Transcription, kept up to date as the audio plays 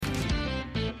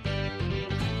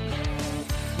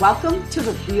Welcome to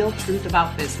The Real Truth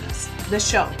About Business, the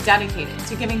show dedicated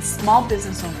to giving small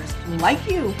business owners like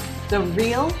you the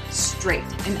real, straight,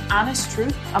 and honest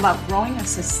truth about growing a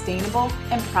sustainable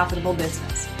and profitable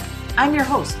business. I'm your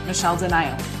host, Michelle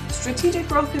Donaio, strategic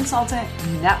growth consultant,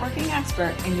 networking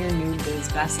expert, and your new biz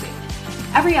bestie.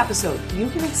 Every episode, you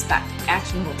can expect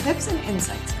actionable tips and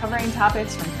insights covering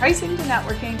topics from pricing to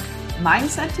networking,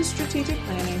 mindset to strategic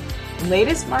planning,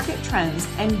 latest market trends,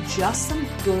 and just some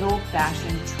good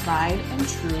old-fashioned tried and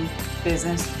true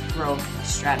business growth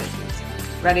strategies.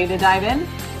 Ready to dive in?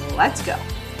 Let's go.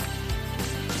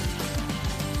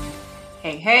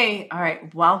 Hey. All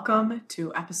right. Welcome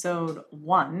to episode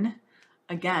 1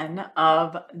 again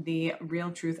of the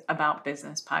Real Truth About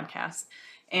Business podcast.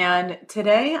 And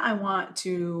today I want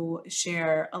to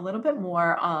share a little bit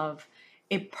more of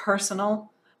a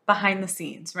personal behind the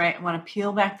scenes, right? I want to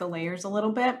peel back the layers a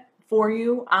little bit for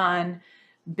you on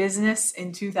business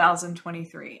in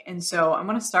 2023. And so I'm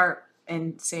going to start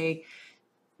and say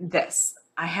this.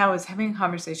 I was having a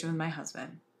conversation with my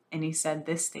husband, and he said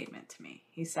this statement to me.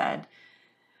 He said,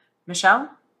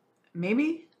 Michelle,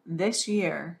 maybe this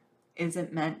year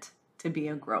isn't meant to be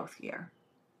a growth year.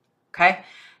 Okay.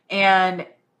 And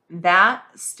that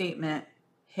statement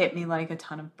hit me like a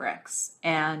ton of bricks.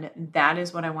 And that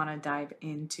is what I want to dive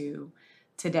into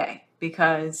today,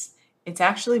 because it's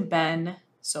actually been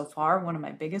so far one of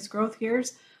my biggest growth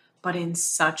years, but in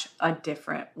such a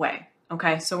different way.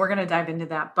 Okay. So we're going to dive into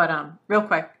that. But real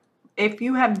quick, if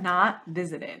you have not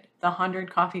visited the 100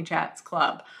 Coffee Chats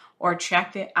Club or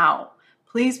checked it out,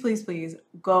 please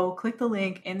go click the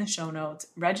link in the show notes,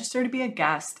 register to be a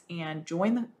guest, and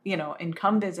join and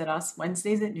come visit us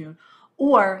Wednesdays at noon.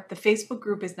 Or the Facebook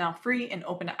group is now free and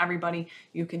open to everybody.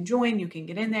 You can join, you can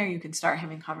get in there, you can start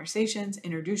having conversations,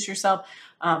 introduce yourself.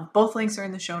 Both links are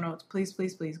in the show notes.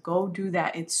 Please go do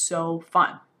that. It's so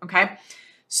fun. Okay.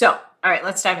 So, all right,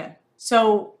 let's dive in.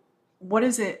 So what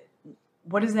does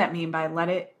that mean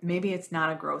by maybe it's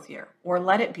not a growth year, or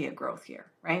let it be a growth year,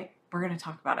 right? We're going to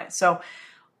talk about it. So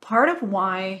part of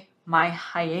why my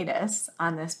hiatus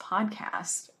on this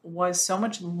podcast was so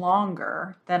much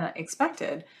longer than I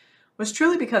expected was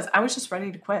truly because I was just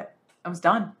ready to quit. I was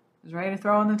done. I was ready to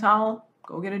throw in the towel,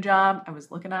 go get a job. I was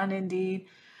looking on Indeed.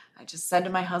 I just said to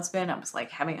my husband, I was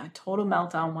like having a total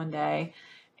meltdown one day.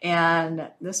 And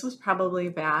this was probably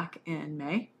back in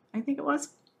May, I think it was,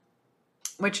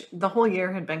 which the whole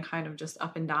year had been kind of just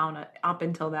up and down up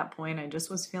until that point. I just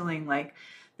was feeling like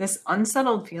this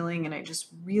unsettled feeling, and I just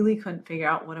really couldn't figure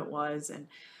out what it was, and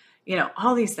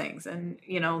all these things. And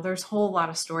there's a whole lot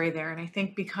of story there. And I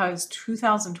think because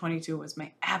 2022 was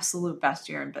my absolute best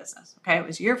year in business. Okay. It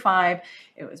was year 5.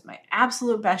 It was my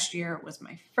absolute best year. It was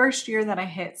my first year that I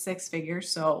hit 6 figures.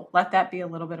 So let that be a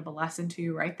little bit of a lesson to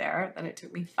you right there, that it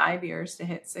took me 5 years to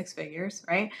hit 6 figures,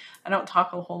 right? I don't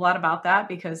talk a whole lot about that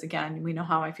because, again, we know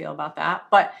how I feel about that,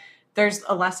 but there's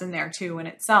a lesson there too in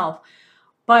itself.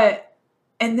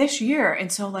 And this year,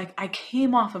 and so I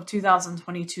came off of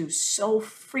 2022 so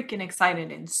freaking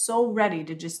excited and so ready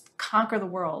to just conquer the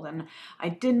world. And I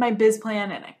did my biz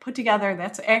plan, and I put together,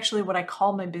 that's actually what I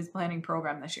called my biz planning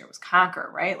program this year, was Conquer,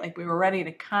 right? We were ready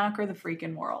to conquer the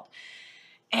freaking world.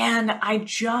 And I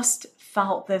just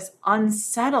felt this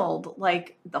unsettled,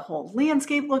 the whole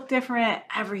landscape looked different.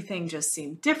 Everything just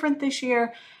seemed different this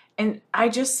year. And I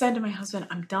just said to my husband,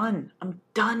 I'm done. I'm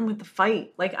done with the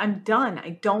fight. I'm done.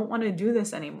 I don't want to do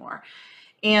this anymore.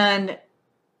 And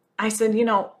I said,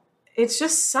 it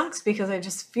just sucks because I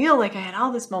just feel like I had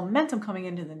all this momentum coming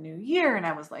into the new year. And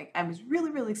I was really,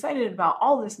 really excited about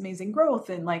all this amazing growth.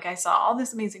 And I saw all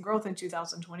this amazing growth in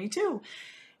 2022.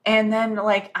 And then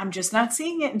I'm just not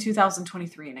seeing it in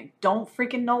 2023. And I don't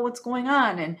freaking know what's going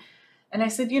on. And I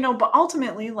said, but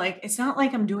ultimately, it's not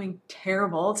like I'm doing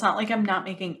terrible. It's not like I'm not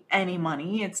making any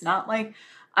money. It's not like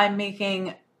I'm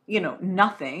making,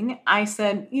 nothing. I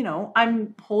said,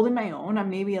 I'm holding my own. I'm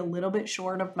maybe a little bit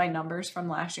short of my numbers from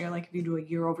last year, if you do a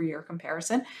year-over-year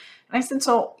comparison. And I said,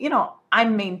 so,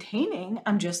 I'm maintaining,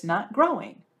 I'm just not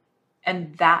growing.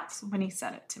 And that's when he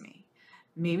said it to me.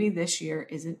 Maybe this year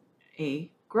isn't a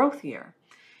growth year.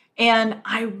 And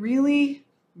I really,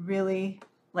 really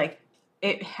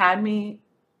it had me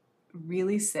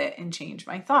really sit and change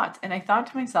my thoughts. And I thought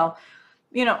to myself,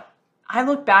 I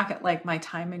look back at my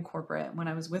time in corporate when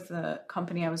I was with the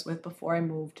company I was with before I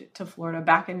moved to Florida,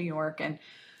 back in New York. And,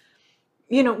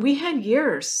 we had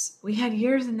years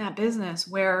in that business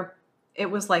where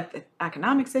it was the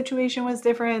economic situation was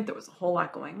different. There was a whole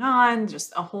lot going on,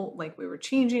 just a whole, we were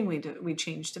changing. We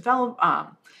changed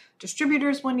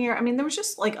distributors one year. I mean, there was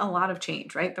just like a lot of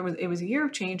change, right? It was a year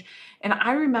of change. And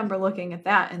I remember looking at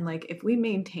that and like, if we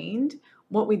maintained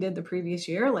what we did the previous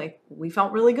year, like we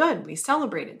felt really good. We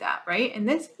celebrated that, right? And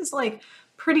this is like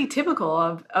pretty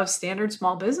typical of standard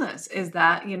small business is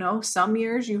that, some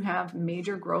years you have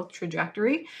major growth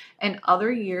trajectory and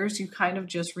other years you kind of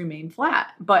just remain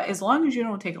flat. But as long as you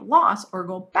don't take a loss or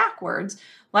go backwards,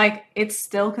 like it's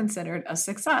still considered a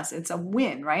success. It's a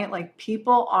win, right? Like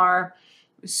people are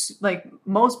like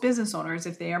most business owners,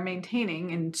 if they are maintaining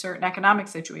in certain economic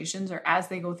situations or as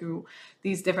they go through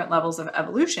these different levels of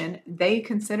evolution, they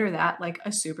consider that like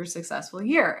a super successful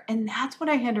year. And that's what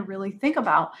I had to really think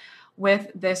about with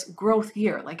this growth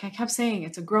year. Like I kept saying,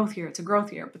 it's a growth year, it's a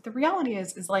growth year. But the reality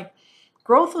is like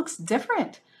growth looks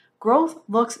different. Growth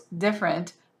looks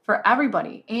different for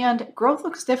everybody. And growth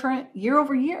looks different year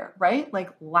over year, right? Like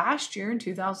last year in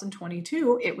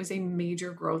 2022, it was a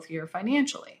major growth year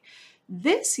financially.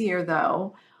 This year,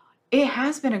 though, it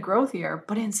has been a growth year,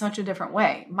 but in such a different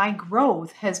way. My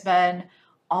growth has been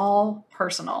all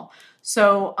personal.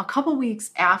 So a couple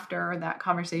weeks after that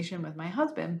conversation with my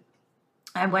husband,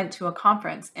 I went to a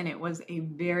conference and it was a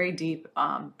very deep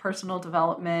personal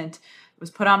development. It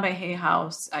was put on by Hay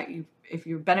House. If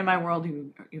you've been in my world,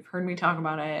 you've heard me talk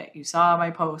about it. You saw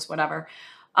my post, whatever.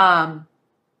 And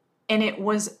it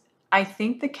was, I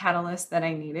think, the catalyst that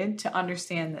I needed to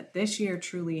understand that this year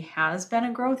truly has been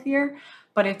a growth year,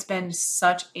 but it's been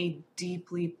such a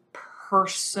deeply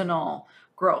personal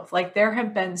growth. Like there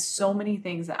have been so many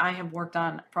things that I have worked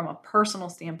on from a personal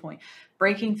standpoint,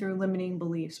 breaking through limiting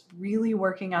beliefs, really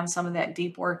working on some of that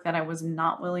deep work that I was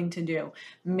not willing to do,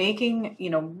 making,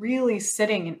 really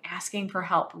sitting and asking for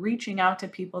help, reaching out to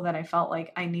people that I felt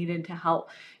like I needed to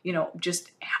help,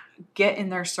 just get in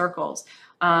their circles.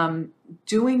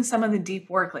 Doing some of the deep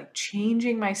work, like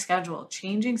changing my schedule,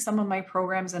 changing some of my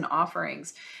programs and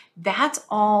offerings. That's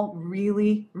all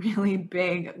really, really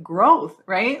big growth,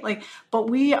 right? Like, but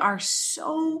we are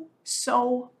so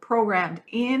programmed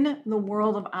in the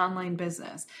world of online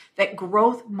business that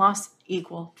growth must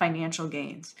equal financial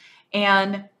gains.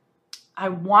 And I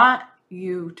want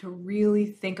you to really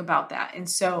think about that. And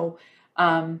so,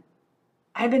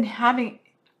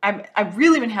 I've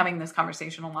really been having this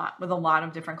conversation a lot with a lot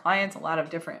of different clients, a lot of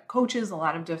different coaches, a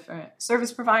lot of different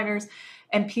service providers,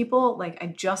 and people. Like I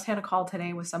just had a call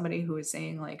today with somebody who is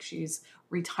saying like she's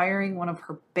retiring one of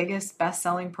her biggest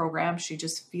best-selling programs. She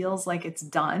just feels like it's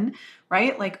done,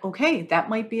 right? Like, okay, that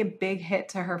might be a big hit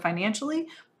to her financially,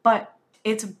 but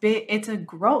it's a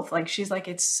growth. Like she's like,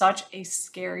 it's such a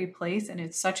scary place and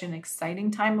it's such an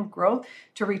exciting time of growth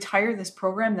to retire this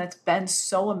program that's been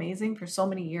so amazing for so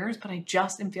many years, but I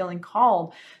just am feeling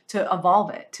called to evolve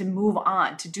it, to move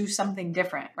on, to do something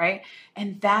different, right?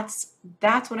 And that's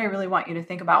what I really want you to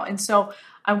think about. And so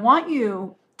I want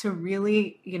you to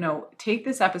really, take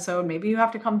this episode. Maybe you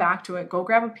have to come back to it, go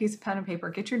grab a piece of pen and paper,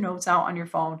 get your notes out on your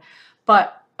phone.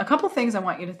 But a couple things I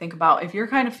want you to think about. If you're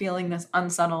kind of feeling this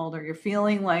unsettled or you're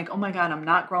feeling like, oh my God, I'm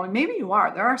not growing. Maybe you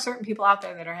are. There are certain people out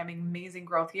there that are having amazing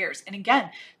growth years. And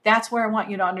again, that's where I want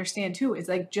you to understand too, is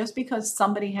like just because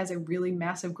somebody has a really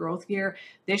massive growth year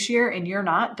this year and you're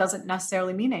not, doesn't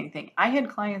necessarily mean anything. I had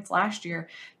clients last year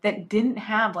that didn't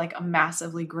have like a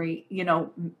massively great,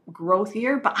 growth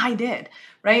year, but I did,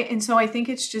 right? And so I think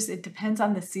it depends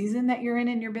on the season that you're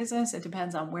in your business. It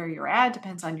depends on where you're at,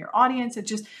 depends on your audience.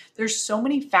 There's so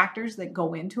many factors that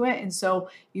go into it. And so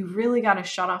you've really got to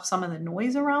shut off some of the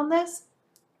noise around this.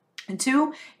 And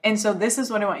so this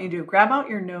is what I want you to do. Grab out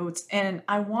your notes and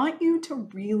I want you to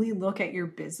really look at your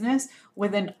business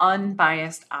with an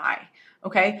unbiased eye.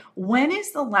 Okay. When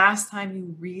is the last time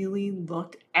you really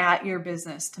looked at your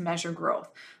business to measure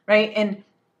growth, right? And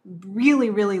really,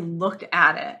 really looked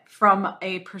at it from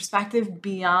a perspective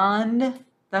beyond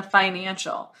the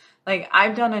financial. Like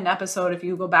I've done an episode, if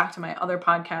you go back to my other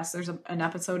podcast, there's an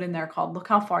episode in there called Look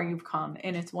How Far You've Come.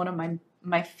 And it's one of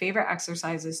my favorite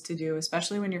exercises to do,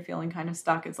 especially when you're feeling kind of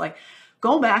stuck. It's like,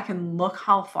 go back and look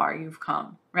how far you've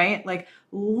come, right? Like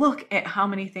look at how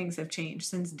many things have changed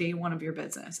since day one of your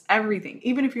business, everything.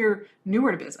 Even if you're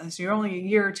newer to business, you're only a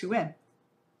year or two in,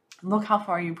 look how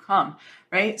far you've come,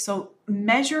 right? So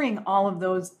measuring all of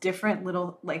those different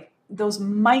little, like those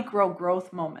micro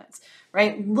growth moments,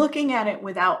 right? Looking at it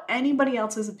without anybody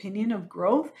else's opinion of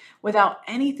growth, without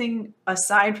anything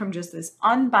aside from just this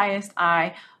unbiased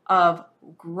eye of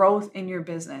growth in your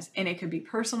business. And it could be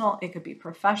personal, it could be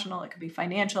professional, it could be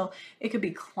financial, it could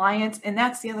be clients. And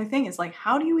that's the other thing is like,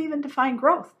 how do you even define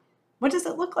growth? What does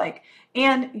it look like?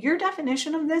 And your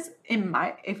definition of this,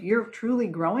 if you're truly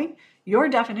growing, your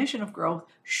definition of growth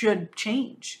should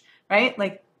change, right?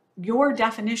 Like your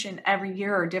definition every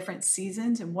year or different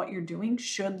seasons and what you're doing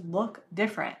should look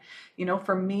different.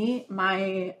 For me,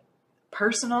 my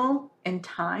personal and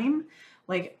time,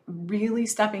 like really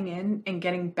stepping in and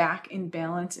getting back in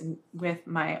balance and with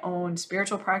my own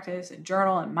spiritual practice and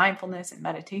journal and mindfulness and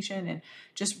meditation and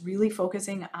just really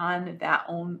focusing on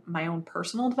my own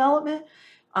personal development.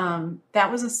 That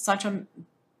was such a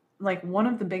like one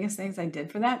of the biggest things I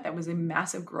did for that was a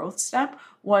massive growth step,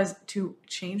 was to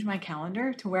change my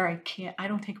calendar to where I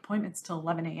don't take appointments till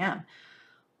 11 a.m.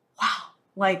 Wow.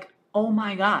 Like, oh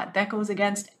my God, that goes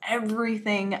against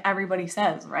everything everybody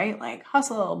says, right? Like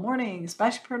hustle, morning,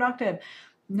 especially productive.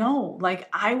 No, like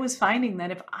I was finding that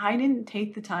if I didn't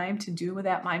take the time to do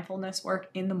that mindfulness work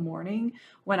in the morning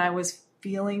when I was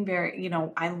feeling very,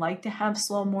 I like to have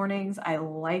slow mornings. I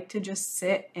like to just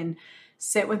sit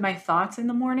with my thoughts in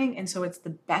the morning. And so it's the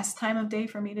best time of day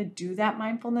for me to do that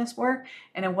mindfulness work.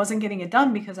 And I wasn't getting it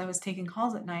done because I was taking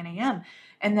calls at 9 a.m.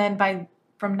 And then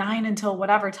from 9 until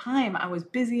whatever time I was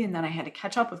busy, and then I had to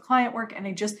catch up with client work, and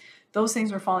those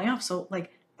things were falling off. So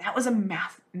like that was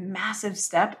a massive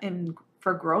step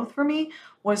for growth for me,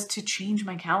 was to change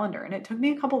my calendar. And it took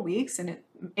me a couple weeks, and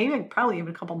probably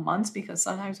even a couple months, because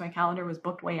sometimes my calendar was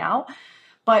booked way out,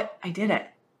 but I did it,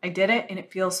 and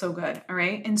it feels so good. All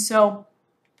right. And so,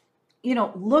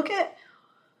 look at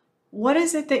what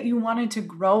is it that you wanted to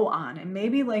grow on, and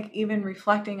maybe like even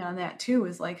reflecting on that too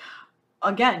is like,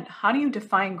 again, how do you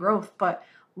define growth? But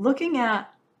looking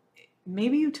at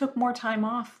maybe you took more time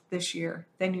off this year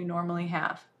than you normally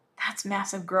have. That's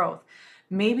massive growth.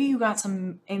 Maybe you got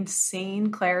some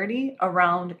insane clarity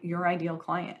around your ideal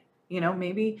client.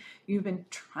 Maybe you've been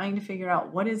trying to figure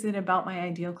out, what is it about my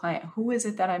ideal client? Who is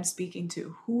it that I'm speaking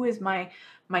to? Who is my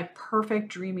perfect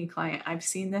dreamy client? I've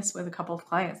seen this with a couple of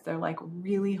clients. They're like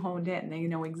really honed in. They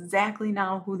know exactly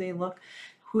now who they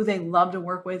love to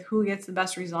work with, who gets the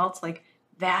best results. Like,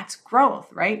 that's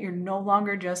growth, right? You're no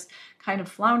longer just kind of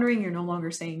floundering. You're no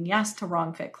longer saying yes to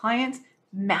wrong fit clients.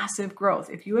 Massive growth.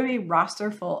 If you have a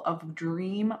roster full of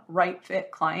dream right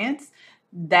fit clients,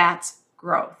 that's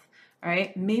growth. All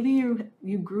right. Maybe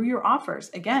you grew your offers.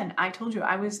 Again, I told you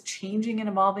I was changing and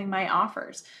evolving my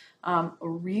offers,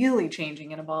 really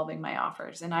changing and evolving my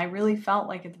offers. And I really felt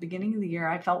like at the beginning of the year,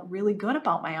 I felt really good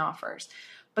about my offers.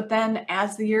 But then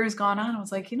as the year has gone on, I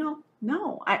was like,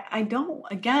 no, I don't.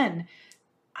 Again,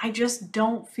 I just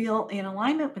don't feel in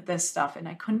alignment with this stuff. And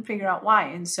I couldn't figure out why.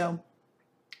 And so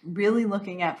really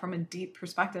looking at from a deep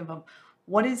perspective of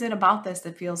what is it about this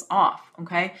that feels off.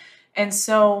 Okay. And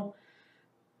so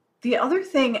the other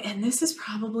thing, and this is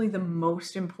probably the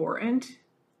most important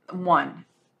one,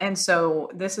 and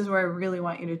so this is where I really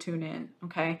want you to tune in,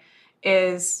 okay,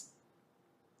 is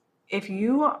if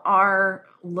you are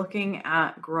looking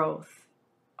at growth,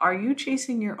 are you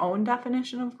chasing your own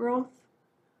definition of growth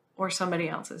or somebody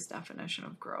else's definition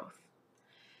of growth?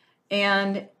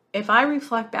 And if I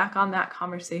reflect back on that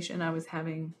conversation I was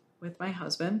having with my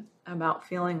husband about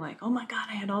feeling like, oh my God,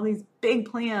 I had all these big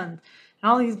plans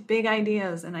and all these big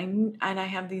ideas, and I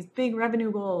have these big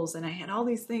revenue goals, and I had all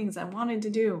these things I wanted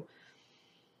to do.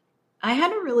 I had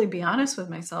to really be honest with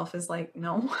myself, is like,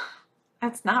 no,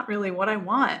 that's not really what I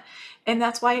want. And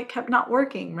that's why it kept not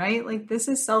working, right? Like, this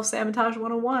is Self-Sabotage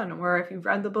 101, where if you've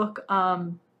read the book,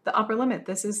 The Upper Limit,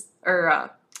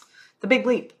 The Big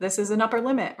Leap, this is an upper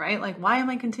limit, right? Like, why am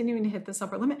I continuing to hit this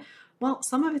upper limit? Well,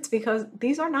 some of it's because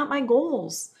these are not my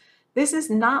goals. This is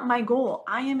not my goal.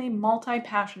 I am a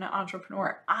multi-passionate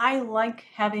entrepreneur. I like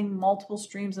having multiple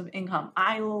streams of income.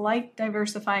 I like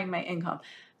diversifying my income.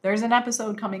 There's an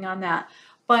episode coming on that.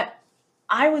 But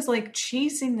I was like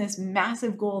chasing this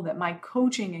massive goal that my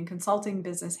coaching and consulting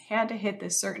business had to hit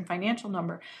this certain financial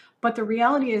number. But the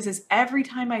reality is every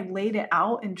time I laid it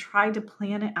out and tried to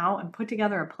plan it out and put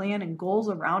together a plan and goals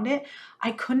around it,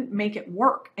 I couldn't make it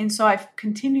work. And so I've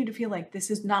continued to feel like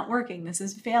this is not working. This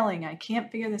is failing. I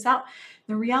can't figure this out.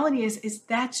 The reality is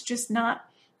that's just not,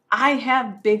 I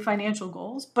have big financial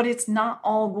goals, but it's not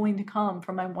all going to come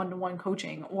from my one-to-one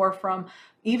coaching or from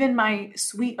even my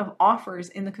suite of offers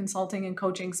in the consulting and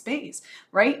coaching space,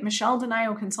 right? Michelle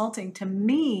Donaio Consulting to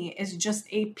me is just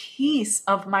a piece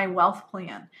of my wealth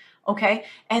plan. Okay.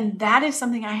 And that is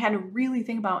something I had to really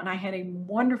think about. And I had a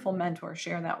wonderful mentor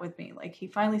share that with me. Like, he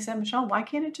finally said, Michelle, why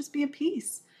can't it just be a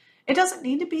piece? It doesn't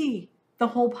need to be the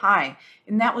whole pie.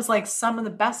 And that was like some of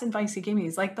the best advice he gave me.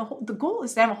 Is like the goal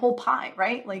is to have a whole pie,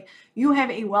 right? Like, you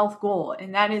have a wealth goal,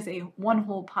 and that is a one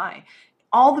whole pie.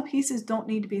 All the pieces don't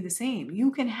need to be the same. You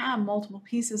can have multiple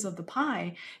pieces of the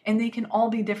pie and they can all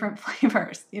be different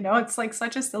flavors. It's like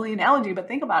such a silly analogy, but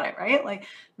think about it, right? Like,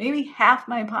 maybe half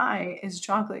my pie is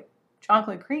chocolate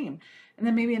cream. And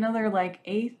then maybe another like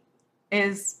eighth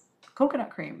is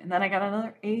coconut cream. And then I got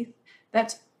another eighth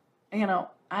that's, I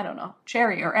don't know,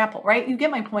 cherry or apple, right? You get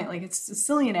my point. Like, it's a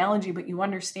silly analogy, but you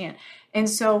understand. And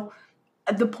so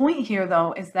the point here,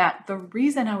 though, is that the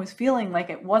reason I was feeling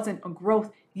like it wasn't a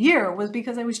growth year was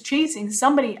because I was chasing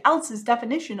somebody else's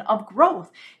definition of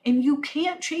growth. And you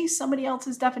can't chase somebody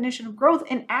else's definition of growth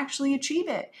and actually achieve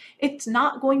it. It's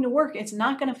not going to work. It's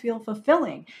not going to feel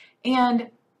fulfilling. And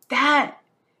that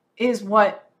is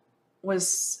what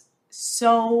was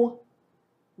so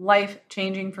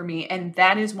life-changing for me. And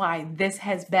that is why this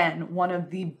has been one of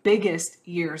the biggest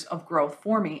years of growth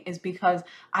for me, is because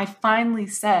I finally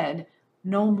said,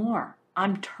 no more.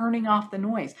 I'm turning off the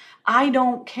noise. I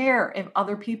don't care if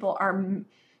other people are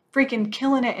freaking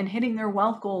killing it and hitting their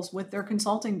wealth goals with their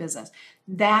consulting business.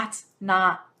 That's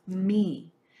not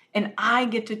me. And I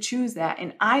get to choose that.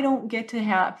 And I don't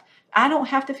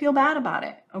have to feel bad about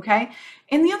it. Okay.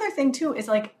 And the other thing too is,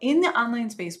 like, in the online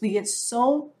space, we get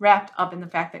so wrapped up in the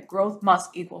fact that growth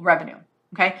must equal revenue.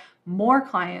 Okay. More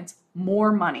clients,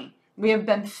 more money. We have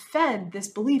been fed this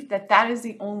belief that that is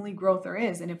the only growth there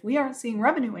is. And if we aren't seeing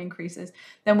revenue increases,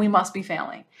 then we must be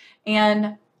failing.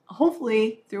 And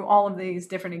hopefully through all of these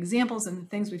different examples and the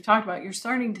things we've talked about, you're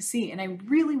starting to see, and I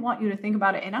really want you to think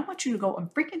about it. And I want you to go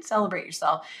and freaking celebrate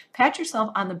yourself, pat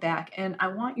yourself on the back. And I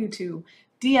want you to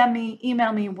DM me,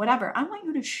 email me, whatever. I want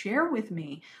you to share with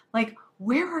me, like,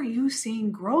 where are you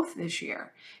seeing growth this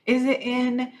year? Is it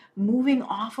in moving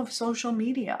off of social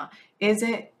media?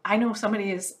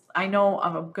 I know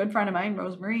of a good friend of mine,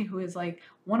 Rosemary, who is like,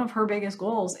 one of her biggest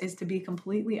goals is to be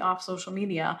completely off social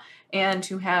media and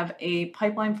to have a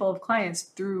pipeline full of clients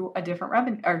through a different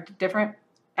revenue or different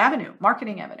avenue,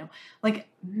 marketing avenue, like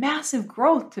massive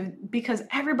growth because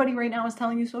everybody right now is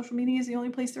telling you social media is the only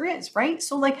place there is, right?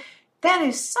 So like, that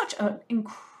is such an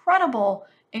incredible,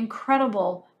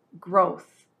 incredible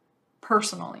growth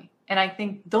personally. And I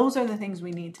think those are the things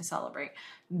we need to celebrate.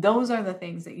 Those are the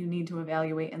things that you need to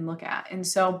evaluate and look at.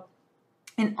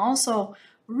 And also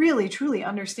really, truly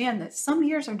understand that some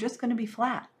years are just going to be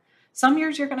flat. Some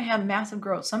years you're going to have massive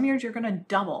growth. Some years you're going to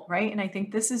double, right? And I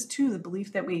think this is too, the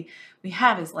belief that we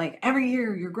have is like, every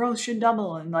year your growth should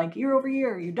double, and like year over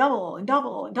year you double and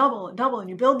double and double and double, and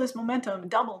you build this momentum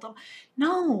and double.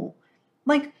 No,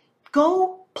 like,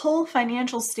 go pull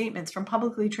financial statements from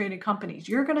publicly traded companies.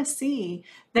 You're going to see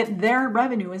that their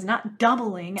revenue is not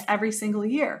doubling every single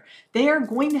year. They are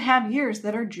going to have years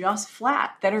that are just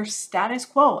flat, that are status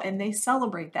quo, and they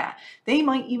celebrate that. They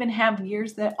might even have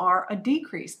years that are a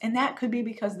decrease, and that could be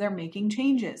because they're making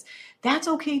changes. That's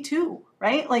okay too,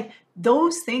 right? Like,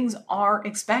 those things are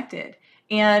expected.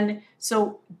 And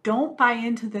so don't buy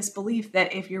into this belief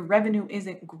that if your revenue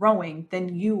isn't growing,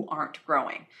 then you aren't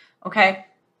growing. Okay.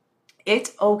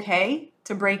 It's okay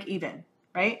to break even,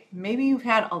 right? Maybe you've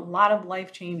had a lot of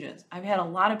life changes. I've had a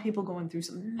lot of people going through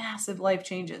some massive life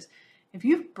changes. If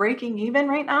you're breaking even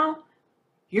right now,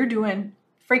 you're doing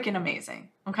freaking amazing.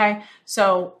 Okay.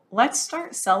 So let's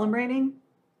start celebrating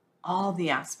all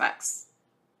the aspects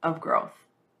of growth.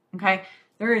 Okay.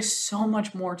 There is so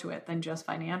much more to it than just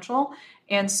financial.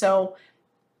 And so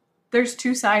there's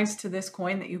two sides to this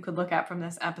coin that you could look at from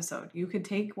this episode. You could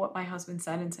take what my husband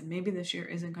said and say, maybe this year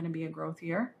isn't going to be a growth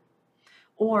year.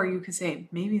 Or you could say,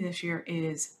 maybe this year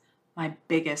is my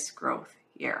biggest growth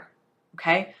year.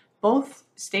 Okay? Both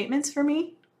statements for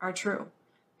me are true.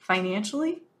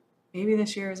 Financially, maybe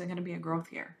this year isn't going to be a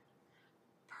growth year.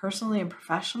 Personally and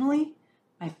professionally,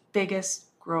 my biggest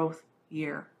growth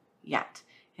year yet.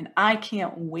 And I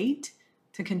can't wait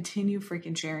to continue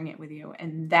freaking sharing it with you.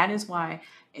 And that is why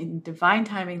in divine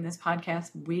timing, this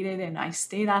podcast waited and I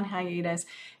stayed on hiatus.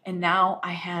 And now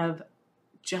I have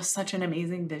just such an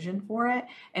amazing vision for it.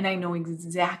 And I know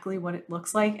exactly what it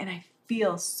looks like. And I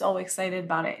feel so excited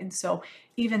about it. And so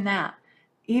even that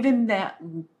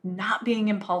not being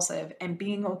impulsive and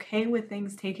being okay with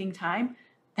things taking time,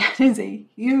 that is a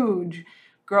huge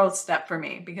growth step for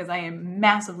me because I am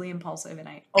massively impulsive and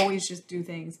I always just do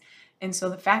things. And so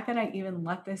the fact that I even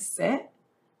let this sit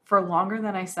for longer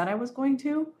than I said I was going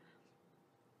to,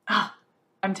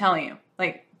 I'm telling you,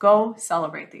 like, go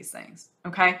celebrate these things.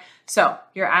 Okay. So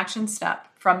your action step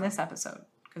from this episode,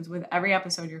 because with every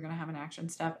episode, you're going to have an action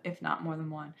step, if not more than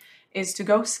one, is to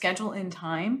go schedule in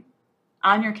time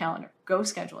on your calendar. Go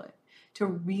schedule it to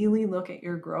really look at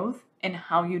your growth and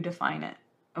how you define it.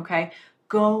 Okay.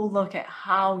 Go look at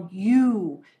how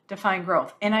you define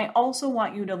growth. And I also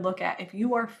want you to look at, if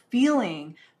you are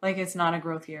feeling like it's not a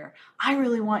growth year, I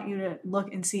really want you to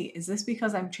look and see, is this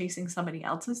because I'm chasing somebody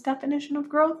else's definition of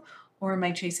growth, or am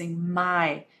I chasing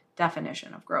my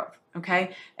definition of growth.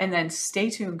 Okay. And then stay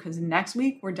tuned because next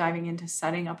week we're diving into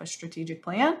setting up a strategic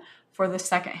plan for the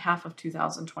second half of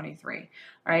 2023. All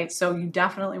right. So you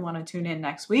definitely want to tune in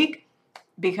next week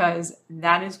because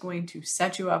that is going to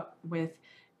set you up with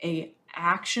a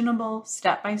actionable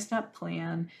step-by-step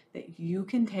plan that you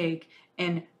can take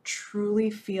and truly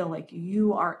feel like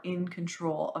you are in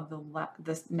control of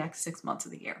the next 6 months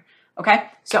of the year. Okay,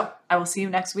 so I will see you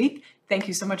next week. Thank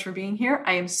you so much for being here.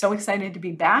 I am so excited to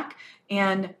be back.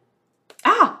 And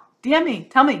DM me,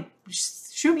 tell me,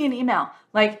 shoot me an email.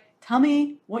 Like, tell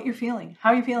me what you're feeling. How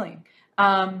are you feeling?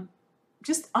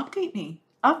 Just update me.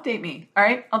 All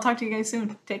right, I'll talk to you guys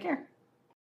soon. Take care.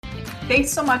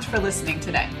 Thanks so much for listening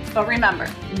today. But remember,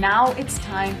 now it's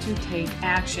time to take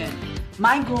action.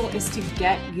 My goal is to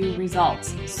get you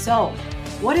results. So,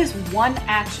 what is one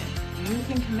action you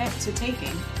can commit to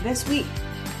taking this week?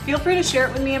 Feel free to share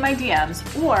it with me in my DMs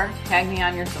or tag me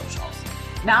on your socials.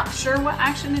 Not sure what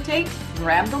action to take?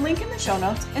 Grab the link in the show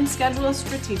notes and schedule a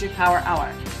Strategic Power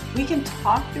Hour. We can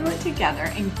talk through it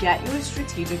together and get you a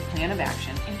strategic plan of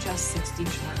action in just 60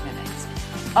 short minutes.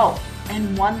 Oh,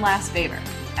 and one last favor.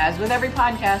 As with every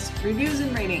podcast, reviews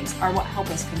and ratings are what help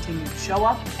us continue to show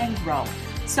up and grow.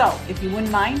 So if you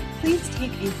wouldn't mind, please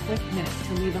take a quick minute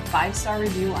to leave a 5-star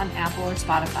review on Apple or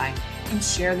Spotify and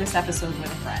share this episode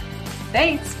with a friend.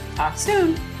 Thanks. Talk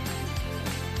soon.